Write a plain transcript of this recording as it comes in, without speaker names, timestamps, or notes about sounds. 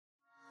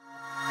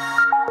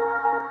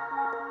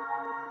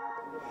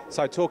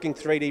So talking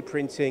 3D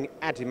printing,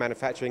 additive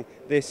manufacturing,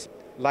 this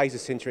laser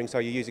sintering, so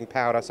you're using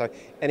powder, so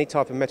any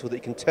type of metal that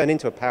you can turn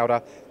into a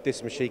powder,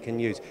 this machine can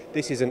use.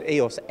 This is an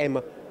EOS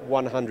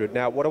M100.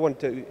 Now what I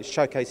want to do is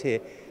showcase here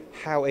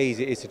how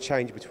easy it is to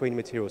change between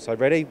materials. So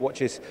ready? Watch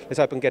this. Let's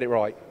hope I can get it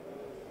right.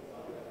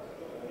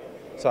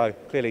 So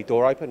clearly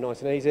door open,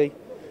 nice and easy.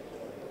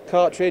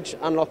 Cartridge,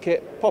 unlock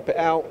it, pop it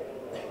out.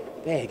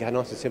 There you go,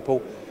 nice and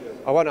simple.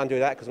 I won't undo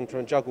that because I'm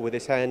trying to juggle with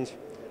this hand.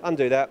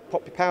 Undo that,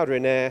 pop your powder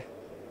in there.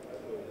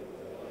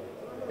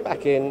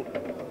 Back in.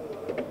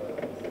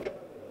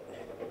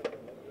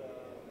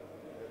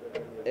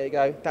 There you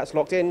go, that's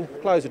locked in.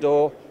 Close the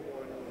door.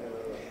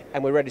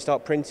 And we're ready to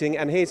start printing.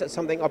 And here's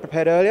something I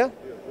prepared earlier.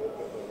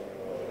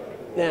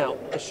 Now,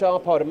 the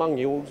sharp-eyed among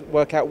you will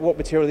work out what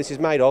material this is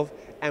made of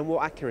and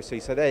what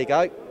accuracy. So there you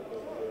go.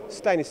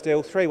 Stainless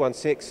steel,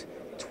 316,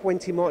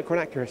 20 micron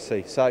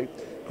accuracy. So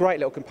great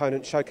little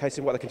component showcasing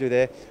what they can do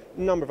there. A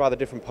number of other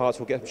different parts.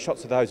 We'll get some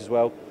shots of those as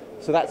well.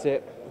 So that's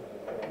it.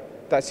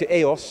 That's your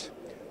EOS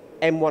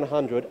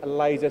M100, a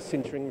laser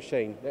sintering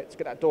machine. Let's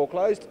get that door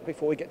closed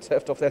before we get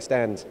turfed off their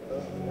stands.